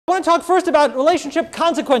I want to talk first about relationship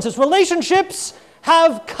consequences. Relationships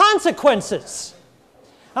have consequences.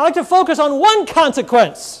 I like to focus on one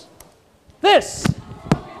consequence. This.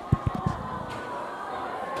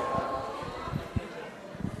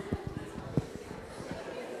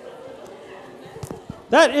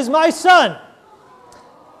 That is my son.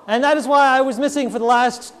 And that is why I was missing for the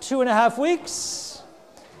last 2.5 weeks.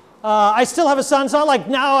 I still have a son, so like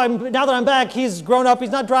now that I'm back, he's grown up,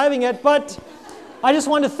 he's not driving yet, but I just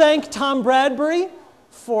want to thank Tom Bradbury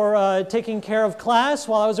for taking care of class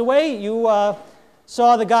while I was away. You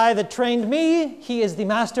saw the guy that trained me. He is the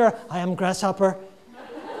master. I am Grasshopper.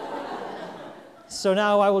 So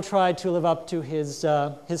now I will try to live up to his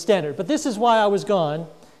standard. But this is why I was gone,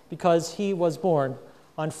 because he was born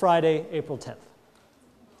on Friday, April 10th.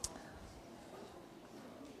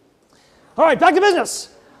 All right, back to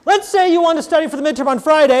business. Let's say you want to study for the midterm on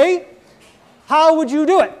Friday. How would you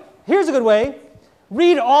do it? Here's a good way.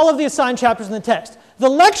 Read all of the assigned chapters in the text. The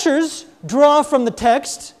lectures draw from the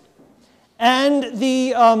text, and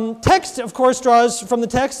the text, of course, draws from the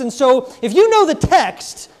text. And so if you know the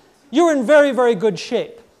text, you're in very, very good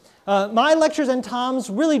shape. My lectures and Tom's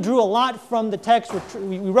really drew a lot from the text.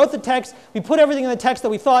 We wrote the text. We put everything in the text that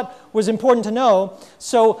we thought was important to know.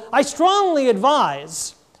 So I strongly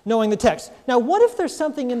advise knowing the text. Now, what if there's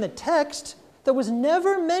something in the text that was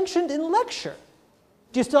never mentioned in lecture?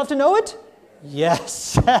 Do you still have to know it?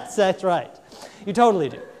 Yes, that's right. You totally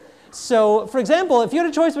do. So, for example, if you had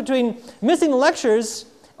a choice between missing the lectures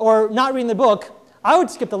or not reading the book, I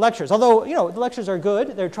would skip the lectures. Although, you know, the lectures are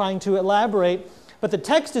good. They're trying to elaborate. But the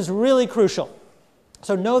text is really crucial.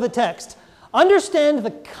 So know the text. Understand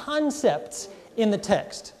the concepts in the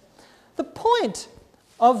text. The point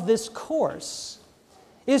of this course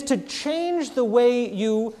is to change the way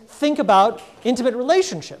you think about intimate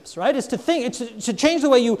relationships, right? It's to change the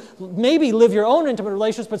way you maybe live your own intimate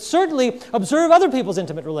relationships, but certainly observe other people's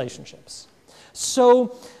intimate relationships.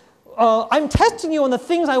 So I'm testing you on the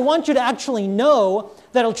things I want you to actually know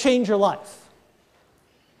that'll change your life.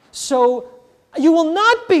 So you will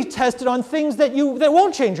not be tested on things that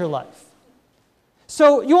won't change your life.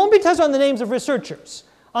 So you won't be tested on the names of researchers.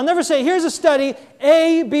 I'll never say, here's a study,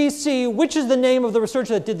 A, B, C, which is the name of the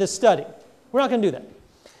researcher that did this study. We're not going to do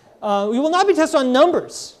that. We will not be tested on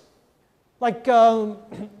numbers. Like the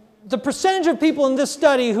percentage of people in this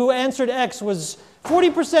study who answered X was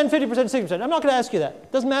 40%, 50%, 60%. I'm not going to ask you that.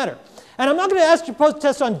 It doesn't matter. And I'm not going to ask you to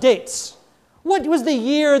test on dates. What was the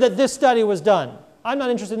year that this study was done? I'm not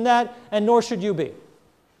interested in that, and nor should you be.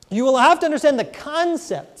 You will have to understand the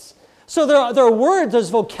concepts. So there are words,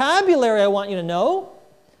 there's vocabulary I want you to know.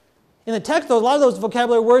 In the text, though, a lot of those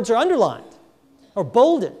vocabulary words are underlined or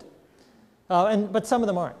bolded, but some of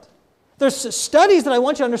them aren't. There's studies that I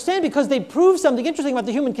want you to understand because they prove something interesting about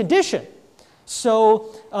the human condition.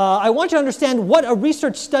 So I want you to understand what a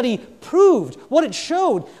research study proved, what it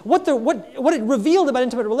showed, what it revealed about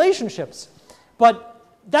intimate relationships. But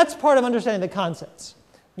that's part of understanding the concepts.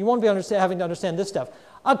 You won't be having to understand this stuff.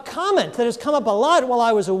 A comment that has come up a lot while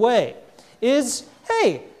I was away is,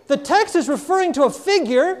 hey, the text is referring to a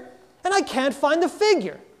figure, and I can't find the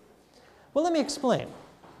figure. Well, let me explain.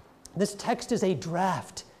 This text is a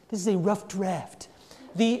draft. This is a rough draft.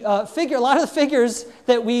 A lot of the figures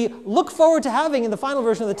that we look forward to having in the final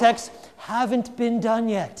version of the text haven't been done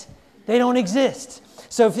yet. They don't exist.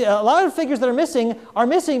 So a lot of figures that are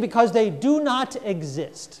missing because they do not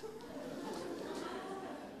exist.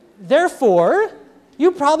 Therefore,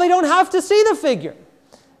 you probably don't have to see the figure.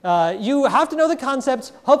 You have to know the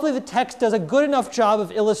concepts. Hopefully the text does a good enough job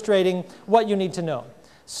of illustrating what you need to know.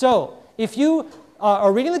 So if you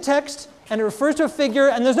are reading the text and it refers to a figure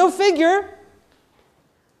and there's no figure,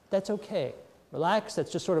 that's okay. Relax,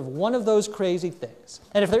 that's just sort of one of those crazy things.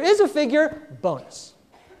 And if there is a figure, bonus.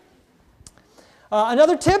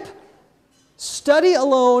 Another tip, study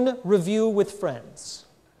alone, review with friends.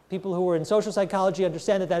 People who are in social psychology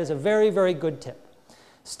understand that that is a very, very good tip.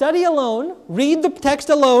 Study alone, read the text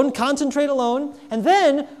alone, concentrate alone, and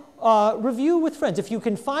then review with friends. If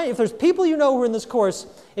there's people you know who are in this course,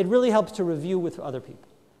 it really helps to review with other people.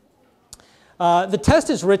 The test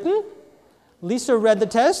is written. Lisa read the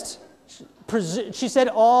test. She said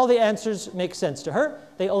all the answers make sense to her.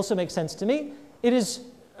 They also make sense to me. It is,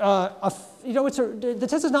 the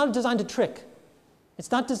test is not designed to trick.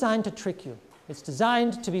 It's not designed to trick you. It's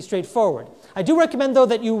designed to be straightforward. I do recommend, though,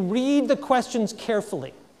 that you read the questions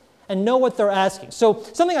carefully and know what they're asking. So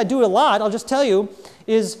something I do a lot, I'll just tell you,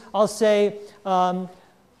 is I'll say,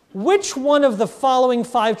 which one of the following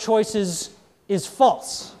 5 choices is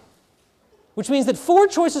false? Which means that 4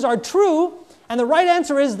 choices are true, and the right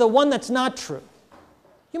answer is the one that's not true.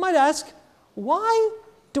 You might ask, why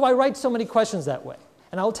do I write so many questions that way?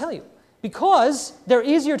 And I'll tell you. Because they're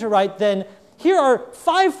easier to write than, here are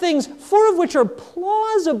 5 things, 4 of which are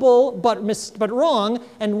plausible but wrong,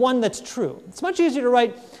 and 1 that's true. It's much easier to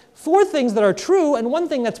write 4 things that are true and 1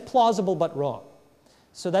 thing that's plausible but wrong.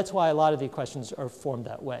 So that's why a lot of the questions are formed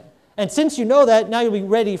that way. And since you know that, now you'll be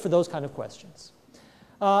ready for those kind of questions.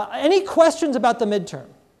 Any questions about the midterm?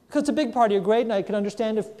 Because it's a big part of your grade, and I can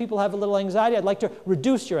understand if people have a little anxiety. I'd like to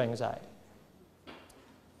reduce your anxiety.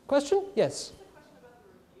 Question? Yes?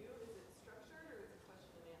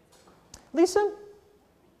 Lisa? It's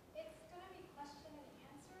going to be question and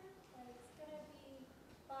answer, but it's going to be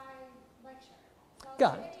by lecture. So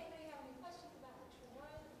Got it. if anybody have any questions about lecture 1,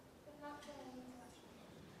 if not, then lecture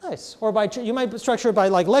 2. Nice. Or by, you might structure it by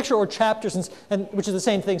like lecture or chapter, which is the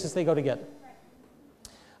same thing since they go together.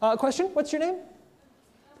 Right. Question? What's your name?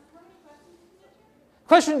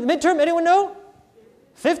 Question, midterm, anyone know?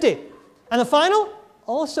 50. And the final?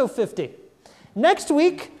 Also 50. Next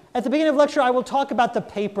week, at the beginning of lecture, I will talk about the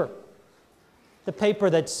paper. The paper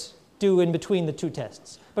that's due in between the 2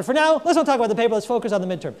 tests. But for now, let's not talk about the paper. Let's focus on the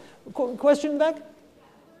midterm. Question in the back?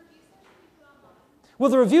 Will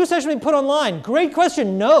the review session be put online? Great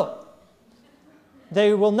question. No.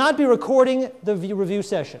 They will not be recording the review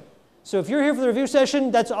session. So if you're here for the review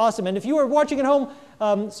session, that's awesome. And if you are watching at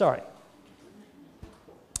home, sorry.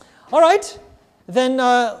 All right. Then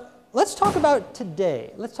let's talk about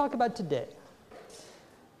today. Let's talk about today.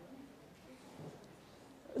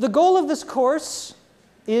 The goal of this course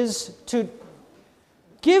is to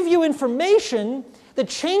give you information that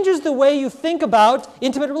changes the way you think about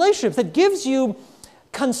intimate relationships, that gives you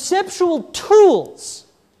conceptual tools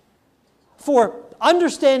for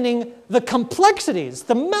understanding the complexities,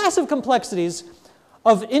 the massive complexities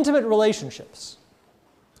of intimate relationships.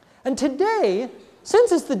 And today,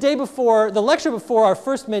 since it's the day before, the lecture before our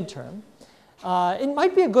first midterm, it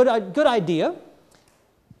might be a good idea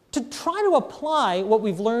to try to apply what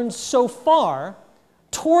we've learned so far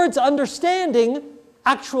towards understanding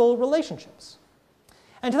actual relationships.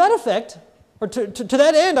 And to that effect, or to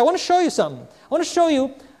that end, I want to show you something. I want to show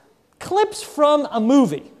you clips from a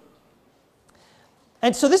movie.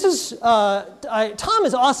 And so this is, Tom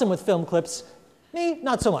is awesome with film clips. Me,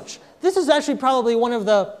 not so much. This is actually probably one of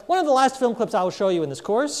the last film clips I will show you in this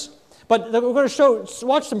course. But we're going to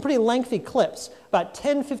watch some pretty lengthy clips, about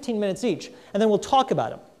 10, 15 minutes each, and then we'll talk about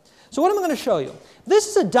them. So what am I going to show you? This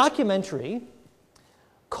is a documentary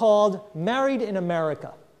called Married in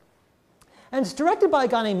America. And it's directed by a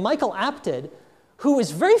guy named Michael Apted, who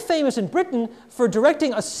is very famous in Britain for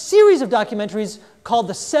directing a series of documentaries called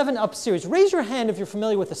the 7 Up series. Raise your hand if you're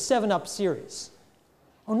familiar with the 7 Up series.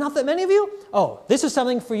 Oh, not that many of you? Oh, this is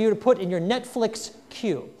something for you to put in your Netflix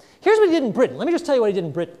queue. Here's what he did in Britain. Let me just tell you what he did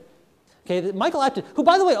in Britain. Okay, Michael Apted, who,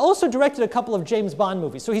 by the way, also directed a couple of James Bond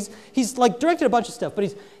movies. So he's like directed a bunch of stuff,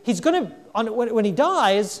 but he's going to, when he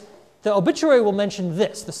dies, the obituary will mention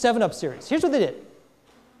this, the 7 Up series. Here's what they did.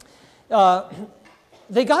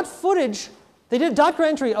 They got footage, they did a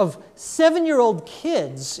documentary of 7-year-old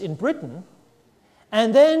kids in Britain,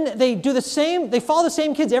 and then they follow the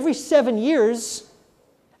same kids every 7 years,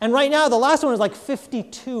 and right now the last one is like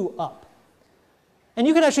 52 up. And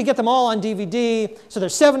you can actually get them all on DVD. So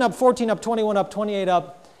there's 7 up, 14 up, 21 up, 28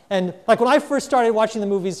 up. And like when I first started watching the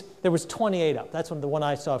movies, there was 28 up. That's the one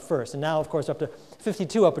I saw first. And now, of course, up to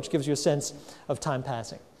 52 up, which gives you a sense of time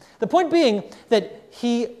passing. The point being that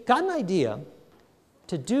he got an idea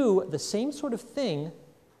to do the same sort of thing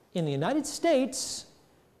in the United States,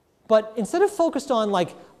 but instead of focused on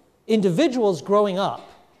like individuals growing up,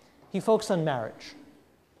 he focused on marriage.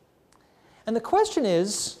 And the question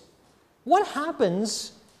is, what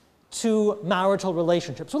happens to marital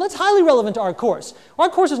relationships? Well, that's highly relevant to our course. Our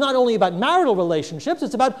course is not only about marital relationships,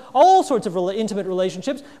 it's about all sorts of intimate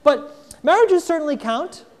relationships, but marriages certainly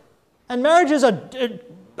count, and marriage is a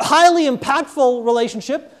highly impactful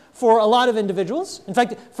relationship for a lot of individuals. In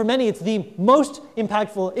fact, for many, it's the most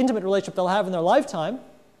impactful intimate relationship they'll have in their lifetime.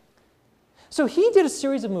 So he did a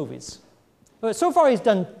series of movies. So far, he's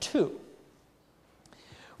done 2.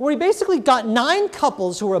 Where he basically got 9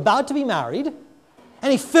 couples who were about to be married,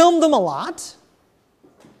 and he filmed them a lot.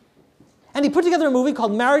 And he put together a movie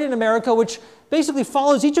called Married in America, which basically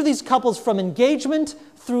follows each of these couples from engagement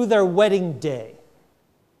through their wedding day.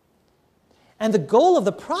 And the goal of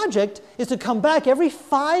the project is to come back every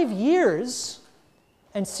 5 years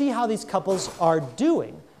and see how these couples are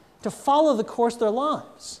doing, to follow the course of their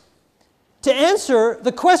lives, to answer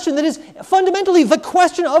the question that is fundamentally the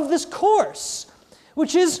question of this course,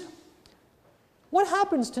 which is, what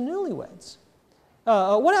happens to newlyweds?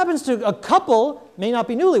 What happens to a couple, may not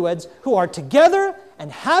be newlyweds, who are together and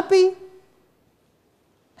happy,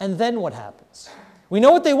 And then what happens? We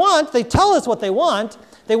know what they want. They tell us what they want.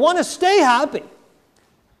 They want to stay happy.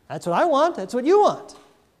 That's what I want. That's what you want.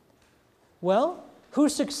 Well, who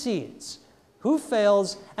succeeds? Who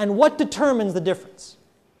fails? And what determines the difference?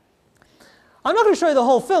 I'm not going to show you the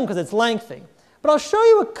whole film because it's lengthy, but I'll show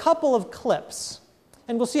you a couple of clips,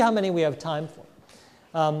 and we'll see how many we have time for.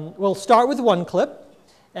 We'll start with one clip,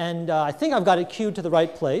 and I think I've got it cued to the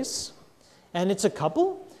right place. And it's a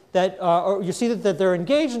couple that you see that they're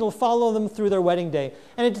engaged, and we'll follow them through their wedding day.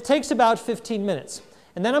 And it takes about 15 minutes.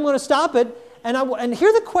 And then I'm going to stop it, and here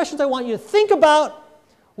are the questions I want you to think about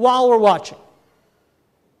while we're watching.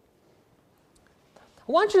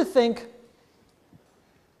 I want you to think,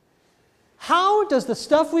 how does the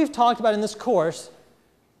stuff we've talked about in this course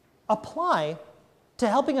apply to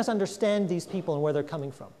helping us understand these people and where they're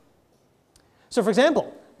coming from? So for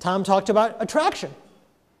example, Tom talked about attraction.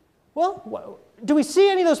 Well, do we see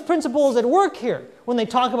any of those principles at work here when they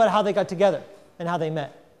talk about how they got together and how they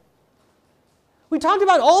met? We talked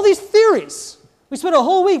about all these theories. We spent a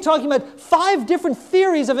whole week talking about 5 different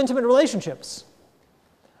theories of intimate relationships.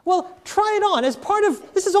 Well, try it on as part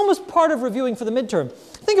of, this is almost part of reviewing for the midterm.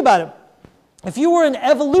 Think about it. If you were an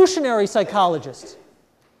evolutionary psychologist,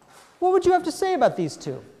 what would you have to say about these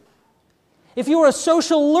two? If you were a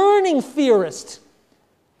social learning theorist,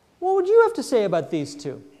 what would you have to say about these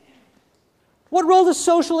two? What role does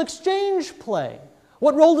social exchange play?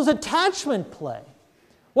 What role does attachment play?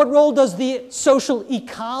 What role does the social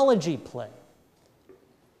ecology play?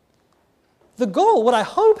 The goal, what I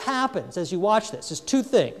hope happens as you watch this, is 2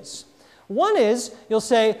 things. One is you'll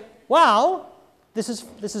say, wow, this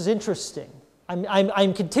is interesting.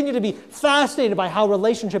 I'm continue to be fascinated by how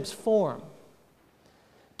relationships form.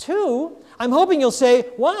 2, I'm hoping you'll say,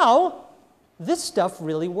 wow, this stuff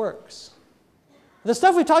really works. The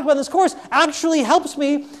stuff we talked about in this course actually helps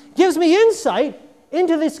me, gives me insight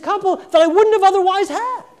into this couple that I wouldn't have otherwise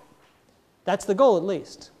had. That's the goal, at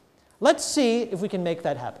least. Let's see if we can make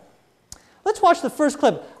that happen. Let's watch the first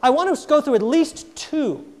clip. I want to go through at least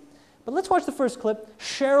 2, but let's watch the first clip,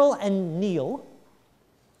 Cheryl and Neil,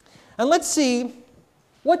 and let's see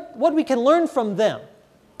what we can learn from them.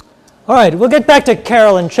 All right, we'll get back to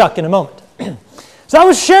Carol and Chuck in a moment. So that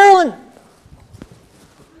was Cheryl and...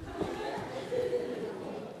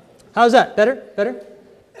 How's that? Better? Better?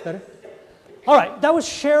 Better? All right, that was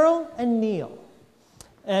Cheryl and Neil.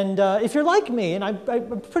 And if you're like me, and I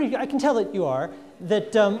can tell that you are,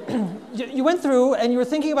 that you went through and you were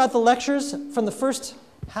thinking about the lectures from the first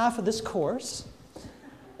half of this course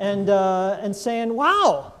and saying,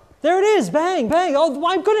 wow, there it is, bang, bang, oh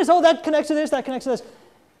my goodness, oh that connects to this, that connects to this.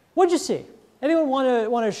 What did you see? Anyone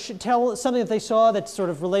want to tell something that they saw that's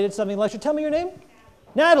sort of related to something in the lecture? Tell me your name.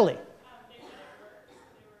 Natalie.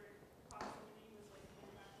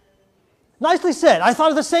 Nicely said. I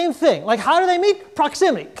thought of the same thing. Like, how do they meet?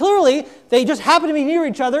 Proximity. Clearly, they just happen to be near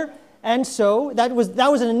each other, and so that was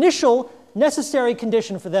an initial necessary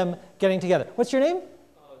condition for them getting together. What's your name?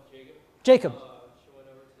 Jacob. Jacob. She went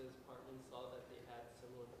over to his apartment and saw that they had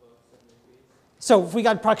similar books and movies. So if we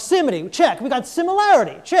got proximity, check. We got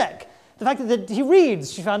similarity, check. The fact that he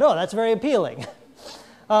reads, she found, oh, that's very appealing.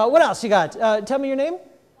 What else you got? Tell me your name?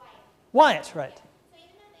 Wyatt. Wyatt, right. So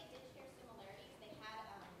even though they did share similarities, they had,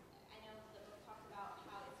 I know the book talked about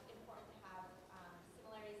how it's important to have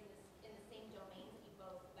similarities in the same domains that you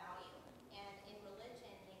both value. And in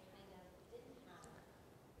religion, they kind of didn't have the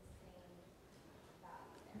same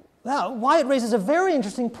value there. Now, Wyatt raises a very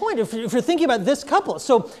interesting point if you're thinking about this couple.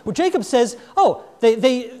 So what Jacob says, oh,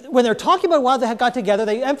 when they're talking about why they got together,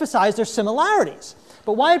 they emphasize their similarities.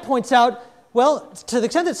 But Wyatt points out, well, to the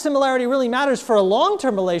extent that similarity really matters for a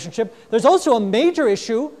long-term relationship, there's also a major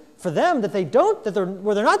issue for them that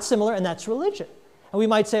where they're not similar, and that's religion. And we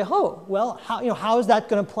might say, oh, well, how is that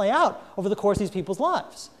going to play out over the course of these people's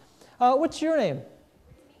lives? What's your name?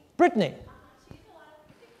 Brittany. She did a lot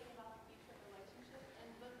of thinking about the future of relationships,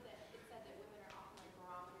 and the book that it said that women are often like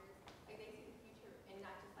barometers. Like they see the future and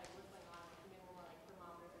not just like what's going on. Like men were more like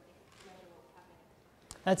thermometers, and they measure what's happening.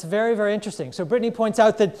 That's very, very interesting. So Brittany points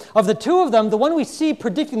out that of the 2 of them, the one we see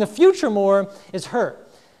predicting the future more is her,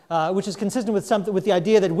 which is consistent with the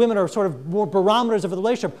idea that women are sort of more barometers of the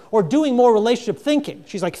relationship or doing more relationship thinking.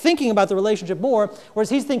 She's like thinking about the relationship more, whereas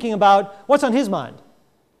he's thinking about what's on his mind.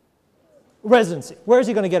 Residency. Where is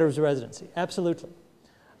he going to get his residency? Absolutely.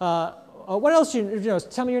 What else?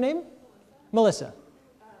 Tell me your name. Melissa.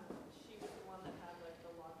 She was the one that had like the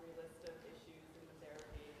laundry list of issues in the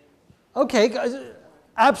therapy. Okay,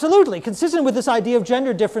 absolutely. Consistent with this idea of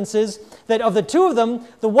gender differences, that of the 2 of them,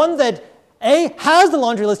 the one that A, has the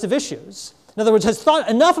laundry list of issues, In other words, has thought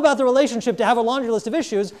enough about the relationship to have a laundry list of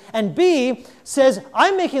issues, and B, says,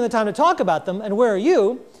 I'm making the time to talk about them, and where are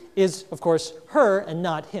you, is, of course, her and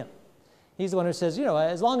not him. He's the one who says, you know,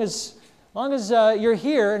 as long as you're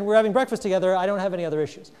here and we're having breakfast together, I don't have any other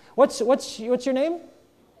issues. What's your name?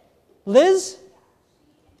 Liz?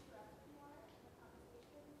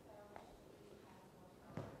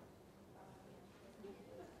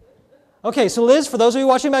 Okay, so Liz, for those of you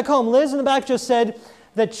watching back home, Liz in the back just said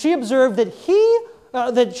that she observed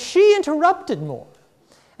that she interrupted more.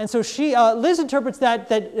 And so Liz interprets that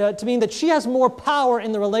to mean that she has more power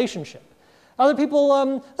in the relationship. Other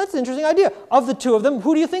people, that's an interesting idea. Of the two of them,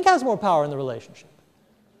 who do you think has more power in the relationship?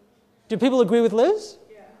 Do people agree with Liz?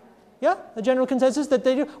 Yeah, the general consensus that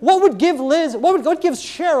they do. What would give what gives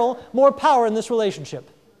Cheryl more power in this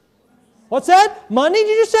relationship? What's that? Money,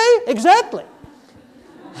 did you say? Exactly.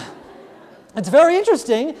 It's very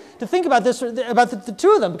interesting to think about this, about the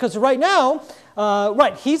two of them, because right now,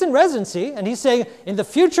 he's in residency, and he's saying, in the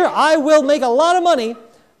future, I will make a lot of money,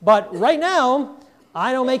 but right now,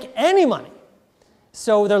 I don't make any money.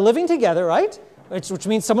 So they're living together, right? Which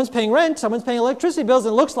means someone's paying rent, someone's paying electricity bills,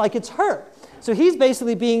 and it looks like it's her. So he's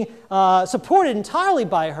basically being supported entirely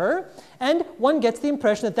by her, and one gets the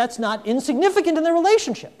impression that that's not insignificant in their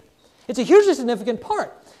relationship. It's a hugely significant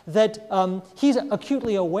part that he's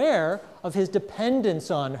acutely aware of his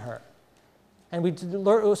dependence on her. And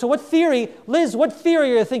so what theory, Liz, what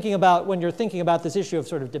theory are you thinking about when you're thinking about this issue of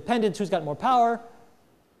sort of dependence, who's got more power?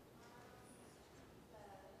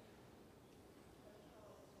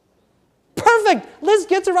 Perfect! Liz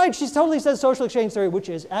gets it right. She totally says social exchange theory, which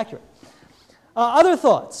is accurate. Other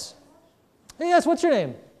thoughts? Yes, what's your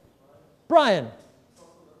name? Brian.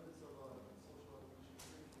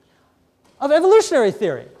 Of evolutionary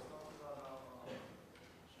theory.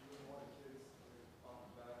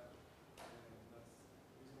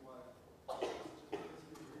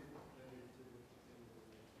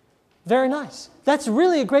 Very nice. That's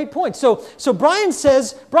really a great point. So Brian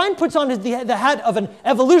puts on the hat of an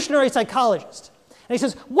evolutionary psychologist. And he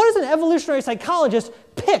says, what does an evolutionary psychologist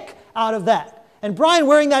pick out of that? And Brian,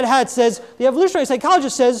 wearing that hat, says, the evolutionary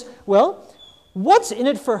psychologist says, well, what's in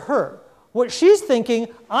it for her? What she's thinking,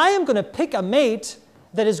 I am going to pick a mate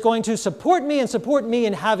that is going to support me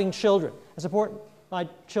in having children, and support my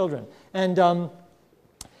children. And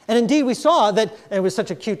indeed, we saw that, and it was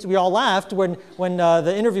such a cute, we all laughed when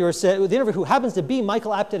the interviewer said, the interviewer who happens to be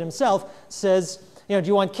Michael Apted himself says, you know, do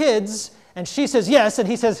you want kids? And she says yes, and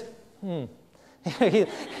he says,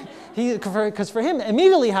 because for him,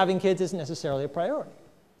 immediately having kids isn't necessarily a priority.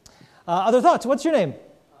 Other thoughts? What's your name?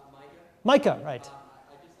 Micah. Micah, right.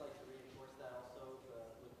 I'd just like to reinforce that also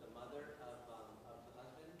with the mother of the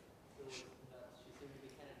husband, who she seemed to be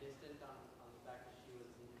kind of distant on the fact that she was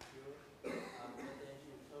Jewish, but then she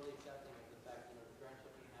was totally accepting of the fact that the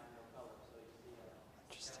grandchildren have no color, so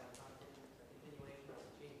you see kind of a continuation of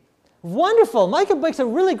the gene. Wonderful. Micah makes a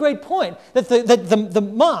really great point that the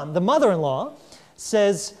mom, the mother-in-law,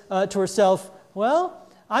 says to herself, well,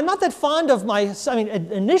 I'm not that fond of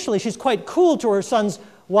initially she's quite cool to her son's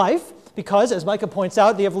wife because, as Micah points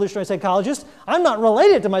out, the evolutionary psychologist, I'm not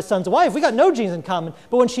related to my son's wife. We got no genes in common.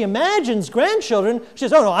 But when she imagines grandchildren, she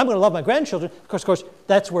says, oh, no, I'm going to love my grandchildren. Of course,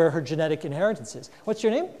 that's where her genetic inheritance is. What's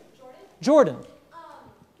your name? Jordan. Jordan.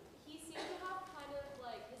 He seemed to have kind of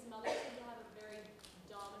like, his mother seemed to have a very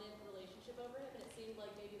dominant relationship over him, and it seemed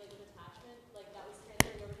like maybe like an attachment, like that was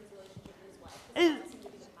transferring over his relationship with his wife. That seemed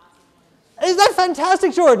to be the passive one. Isn't that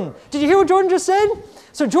fantastic, Jordan? Did you hear what Jordan just said?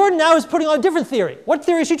 So Jordan now is putting on a different theory. What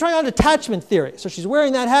theory is she trying on? Attachment theory. So she's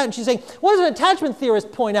wearing that hat and she's saying, what does an attachment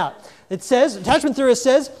theorist point out? It says, attachment theorist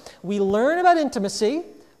says, we learn about intimacy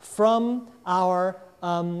from our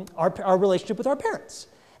relationship with our parents.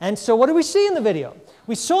 And so what do we see in the video?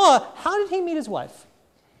 We saw, how did he meet his wife?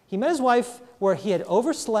 He met his wife where he had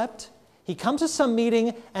overslept. He comes to some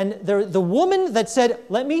meeting, and the woman that said,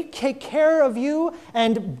 let me take care of you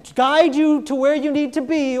and guide you to where you need to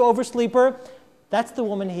be, oversleeper, that's the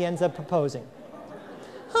woman he ends up proposing.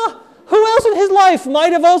 Who else in his life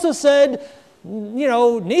might have also said, you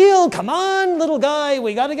know, Neil, come on, little guy,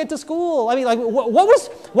 we got to get to school. I mean, like, what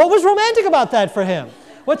was romantic about that for him?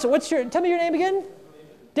 Tell me your name again?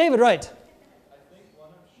 David, right. I think one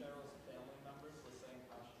of Cheryl's family members was saying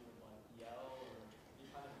how she would like yell or be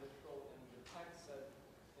kind of difficult, and the text said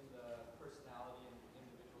in the personality and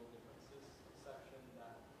individual differences section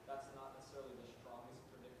that that's not necessarily the strongest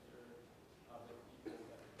predictor of if people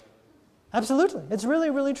get together. Absolutely. It's really,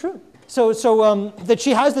 really true. that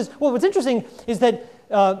she has this. Well, what's interesting is that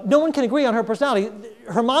no one can agree on her personality.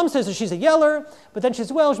 Her mom says that she's a yeller, but then she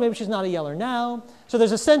says, well, maybe she's not a yeller now. So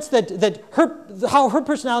there's a sense that how her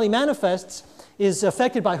personality manifests is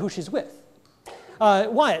affected by who she's with.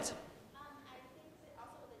 Wyatt. I think that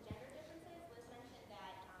also with the gender differences, Liz mentioned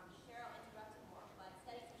that Cheryl interrupted more, but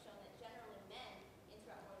studies have shown that generally men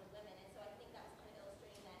interrupt more than women, and so I think that was kind of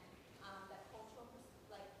illustrating that that cultural,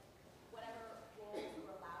 like whatever roles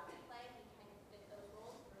were allowed to play, he kind of fit those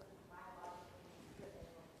roles versus biologically.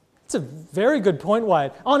 That's a very good point,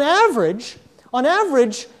 Wyatt. On average,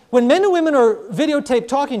 when men and women are videotaped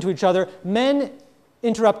talking to each other, men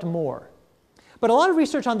interrupt more. But a lot of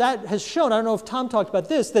research on that has shown, I don't know if Tom talked about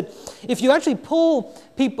this, that if you actually pull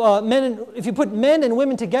people, if you put men and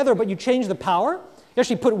women together but you change the power, you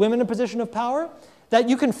actually put women in a position of power, that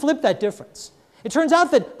you can flip that difference. It turns out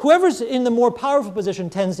that whoever's in the more powerful position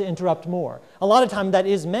tends to interrupt more. A lot of time that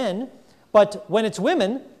is men, but when it's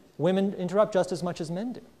women, women interrupt just as much as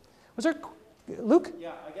men do. Was there, Luke?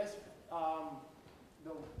 Yeah, I guess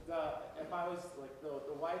if I was like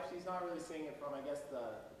the wife, she's not really seeing it from, I guess,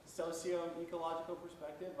 the socio-ecological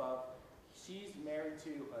perspective of she's married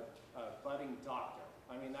to a budding doctor.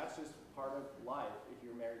 I mean, that's just part of life if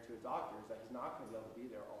you're married to a doctor, is that he's not going to be able to be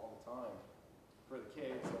there all the time for the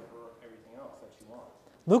kids or for everything else that she wants.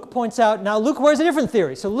 Luke points out, now Luke wears a different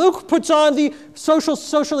theory. So Luke puts on the social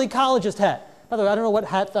ecologist hat. By the way, I don't know what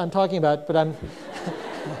hat I'm talking about, but I'm...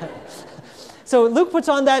 So Luke puts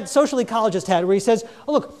on that social ecologist hat where he says,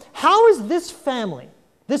 oh, look, how is this family,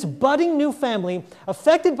 this budding new family,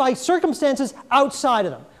 affected by circumstances outside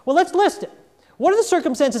of them? Well, let's list it. What are the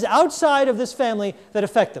circumstances outside of this family that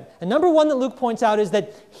affect them? And number one that Luke points out is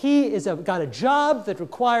that he got a job that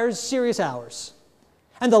requires serious hours.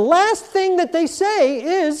 And the last thing that they say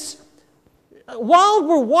is, while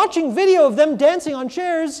we're watching video of them dancing on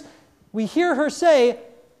chairs, we hear her say,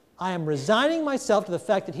 I am resigning myself to the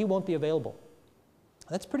fact that he won't be available.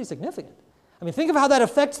 That's pretty significant. I mean, think of how that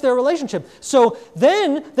affects their relationship. So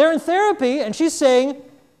then they're in therapy, and she's saying,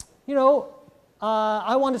 you know,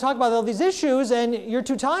 I want to talk about all these issues, and you're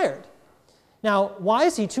too tired. Now, why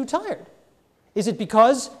is he too tired? Is it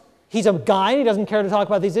because he's a guy and he doesn't care to talk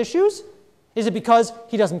about these issues? Is it because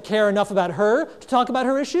he doesn't care enough about her to talk about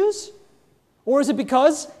her issues? Or is it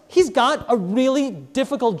because he's got a really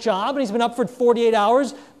difficult job and he's been up for 48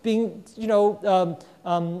 hours being, you know,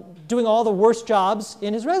 doing all the worst jobs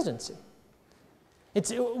in his residency?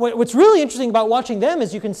 What's really interesting about watching them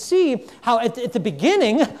is you can see how at the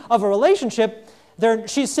beginning of a relationship,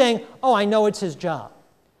 she's saying, oh, I know it's his job.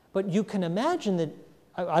 But you can imagine that,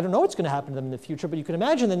 I don't know what's going to happen to them in the future, but you can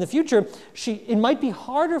imagine that in the future, it might be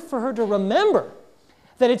harder for her to remember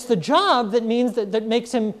that it's the job that means that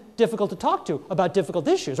makes him difficult to talk to about difficult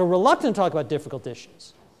issues, or reluctant to talk about difficult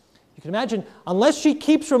issues. You can imagine, unless she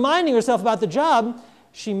keeps reminding herself about the job,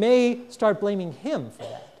 she may start blaming him for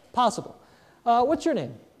that. Possible. What's your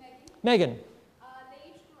name? Megan. Megan. They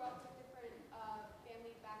each grew up with different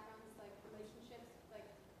family backgrounds, like relationships. Like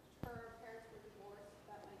her parents were divorced.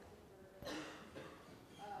 That might be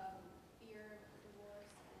her fear of divorce.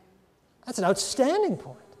 That's an outstanding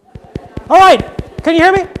point. All right. Can you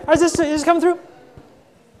hear me? Is this coming through?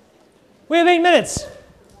 We have 8 minutes.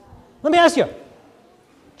 Let me ask you.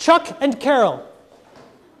 Chuck and Carol,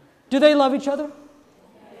 do they love each other?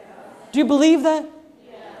 Yeah. Do you believe that?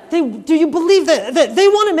 Yeah. Do you believe that they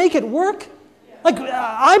want to make it work? Yeah. Like,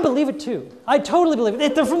 I believe it too. I totally believe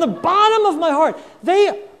it. They're from the bottom of my heart.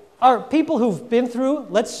 They are people who've been through,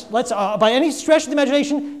 by any stretch of the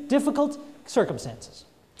imagination, difficult circumstances.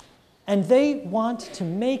 And they want to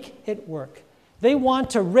make it work. They want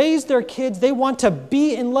to raise their kids. They want to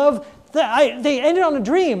be in love. They ended on a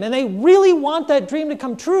dream, and they really want that dream to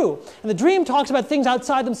come true. And the dream talks about things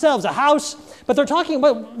outside themselves, a house, but they're talking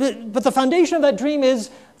about, but the foundation of that dream is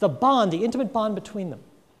the bond, the intimate bond between them.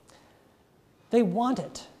 They want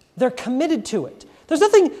it. They're committed to it. There's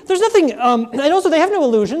nothing, and also they have no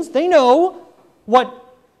illusions. They know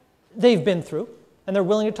what they've been through, and they're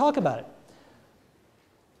willing to talk about it.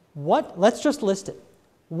 Let's just list it.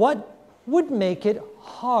 What would make it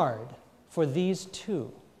hard for these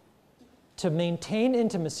two to maintain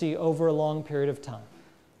intimacy over a long period of time?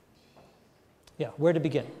 Yeah, where to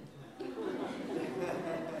begin?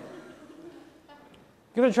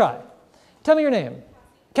 Give it a try. Tell me your name.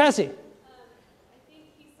 Cassie. I think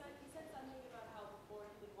he said something about how before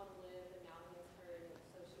he would want to live, and now he has her, and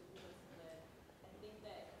so she wants to live. I think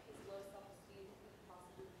that his low self-esteem could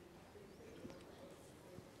possibly be.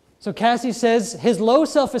 So Cassie says his low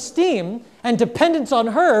self-esteem and dependence on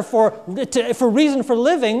her for reason for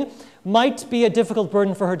living might be a difficult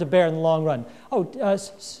burden for her to bear in the long run. Oh,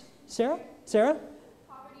 Sarah? Sarah?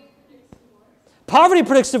 Poverty predicts divorce. Poverty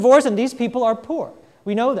predicts divorce, and these people are poor.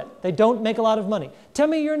 We know that. They don't make a lot of money. Tell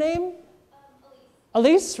me your name?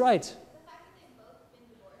 Elise, right. The fact that they've both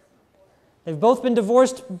been divorced before. They've both been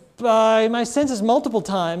divorced by, my sense is multiple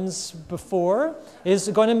times before, is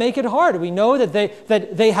going to make it hard. We know that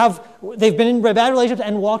they've been in bad relationships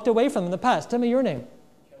and walked away from them in the past. Tell me your name.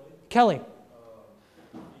 Kelly.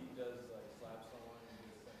 He does like slap someone and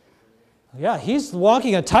gets sent to prison. Yeah, he's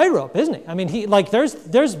walking a tightrope, isn't he? I mean,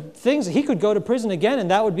 there's things he could go to prison again, and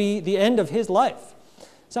that would be the end of his life.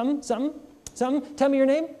 Something? Tell me your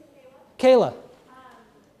name. Kayla.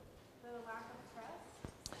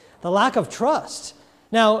 The lack of trust.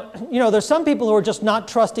 Now, there's some people who are just not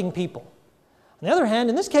trusting people. On the other hand,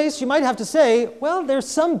 in this case, you might have to say, well, there's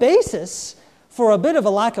some basis for a bit of a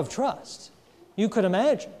lack of trust. You could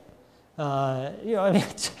imagine. They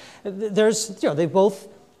both,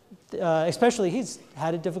 especially he's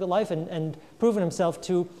had a difficult life and proven himself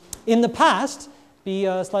to, in the past, be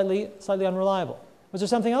slightly unreliable. Was there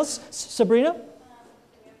something else? Sabrina?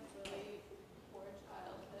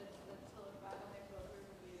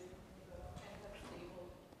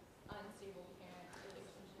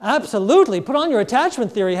 Absolutely. Put on your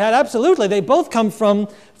attachment theory hat. Absolutely. They both come from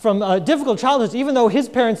difficult childhoods. Even though his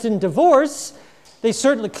parents didn't divorce, they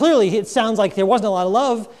clearly, it sounds like there wasn't a lot of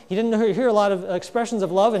love. He didn't hear a lot of expressions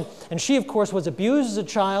of love. And she, of course, was abused as a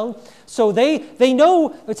child. So they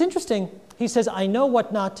know, it's interesting. He says, I know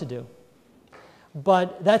what not to do.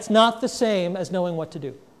 But that's not the same as knowing what to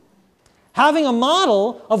do. Having a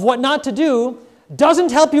model of what not to do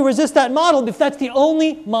doesn't help you resist that model if that's the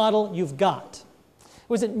only model you've got.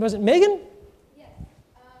 Was it Megan? Yes.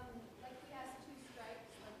 Like he has 2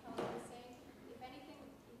 strikes, like Helen was saying. If anything,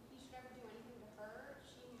 if he should ever do anything to her,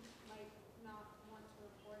 she might not want to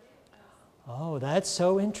report it. Oh, that's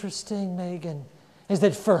so interesting, Megan. Is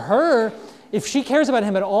that for her, if she cares about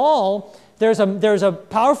him at all, there's a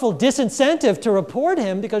powerful disincentive to report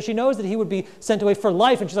him because she knows that he would be sent away for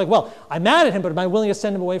life. And she's like, well, I'm mad at him, but am I willing to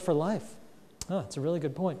send him away for life? Oh, that's a really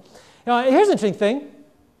good point. Now, here's an interesting thing.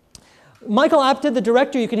 Michael Apted, the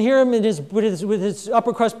director, you can hear him with his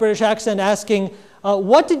upper crust British accent asking,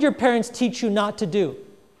 what did your parents teach you not to do?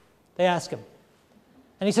 They ask him.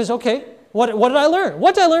 And he says, okay, what did I learn?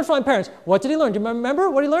 What did I learn from my parents? What did he learn? Do you remember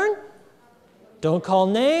what he learned? Don't call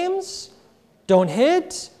names, don't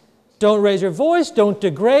hit, don't raise your voice, don't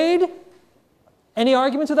degrade. Any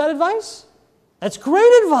arguments with that advice? That's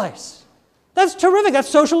great advice. That's terrific. That's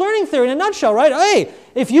social learning theory in a nutshell, right? Hey,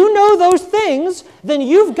 if you know those things, then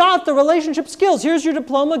you've got the relationship skills. Here's your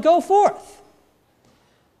diploma. Go forth.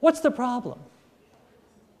 What's the problem?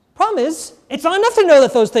 Problem is, it's not enough to know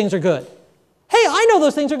that those things are good. Hey, I know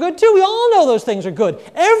those things are good too. We all know those things are good.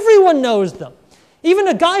 Everyone knows them. Even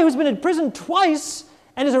a guy who's been in prison twice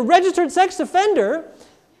and is a registered sex offender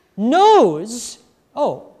knows,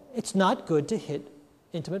 oh, it's not good to hit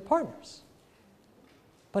intimate partners.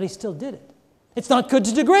 But he still did it. It's not good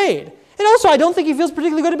to degrade. And also, I don't think he feels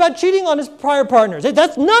particularly good about cheating on his prior partners.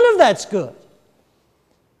 None of that's good.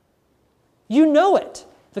 You know it.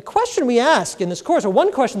 The question we ask in this course, or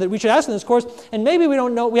one question that we should ask in this course, and maybe we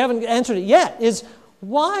don't know, we haven't answered it yet, is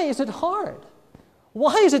why is it hard?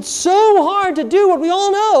 Why is it so hard to do what we all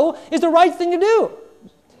know is the right thing to do?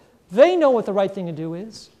 They know what the right thing to do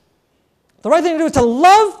is. The right thing to do is to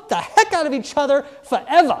love the heck out of each other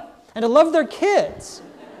forever and to love their kids.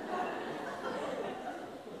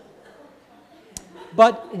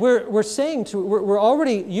 But we're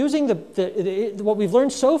already using what we've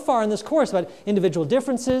learned so far in this course about individual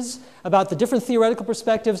differences, about the different theoretical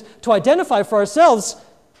perspectives, to identify for ourselves,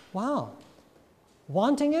 wow,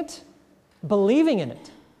 wanting it, believing in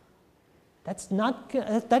it,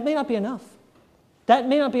 that may not be enough. That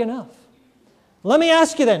may not be enough. Let me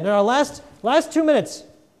ask you then, in our last 2 minutes,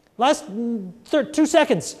 last 2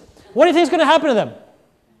 seconds, what do you think is going to happen to them?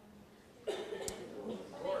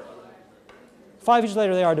 5 years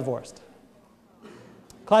later, they are divorced.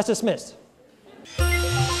 Class dismissed.